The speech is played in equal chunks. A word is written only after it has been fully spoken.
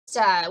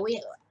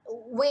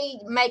we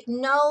make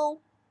no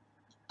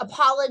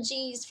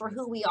apologies for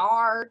who we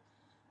are.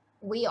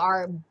 We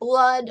are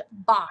blood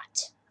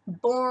bought,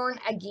 born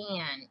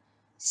again,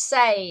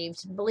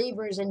 saved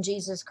believers in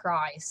Jesus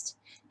Christ.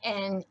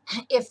 And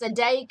if the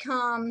day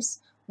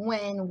comes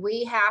when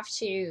we have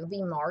to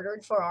be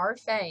martyred for our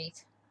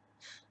faith,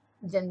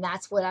 then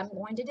that's what I'm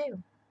going to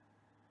do.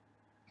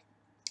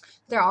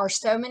 There are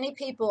so many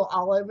people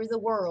all over the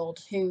world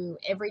who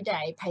every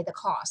day pay the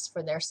cost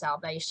for their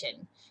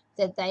salvation,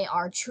 that they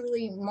are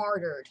truly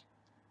martyred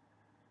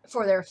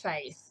for their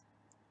faith.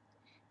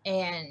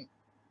 And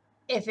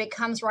if it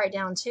comes right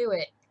down to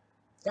it,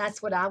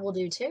 that's what I will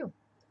do too.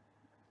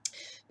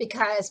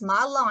 Because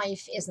my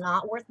life is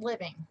not worth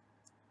living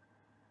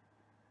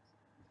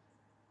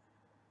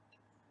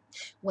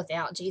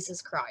without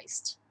Jesus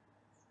Christ.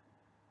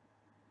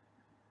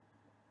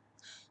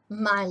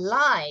 My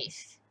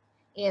life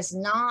is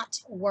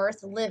not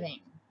worth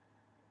living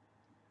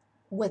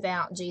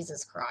without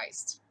Jesus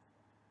Christ.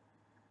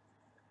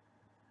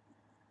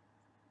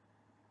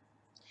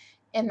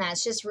 And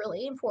that's just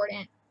really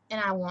important, and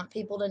I want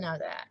people to know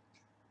that.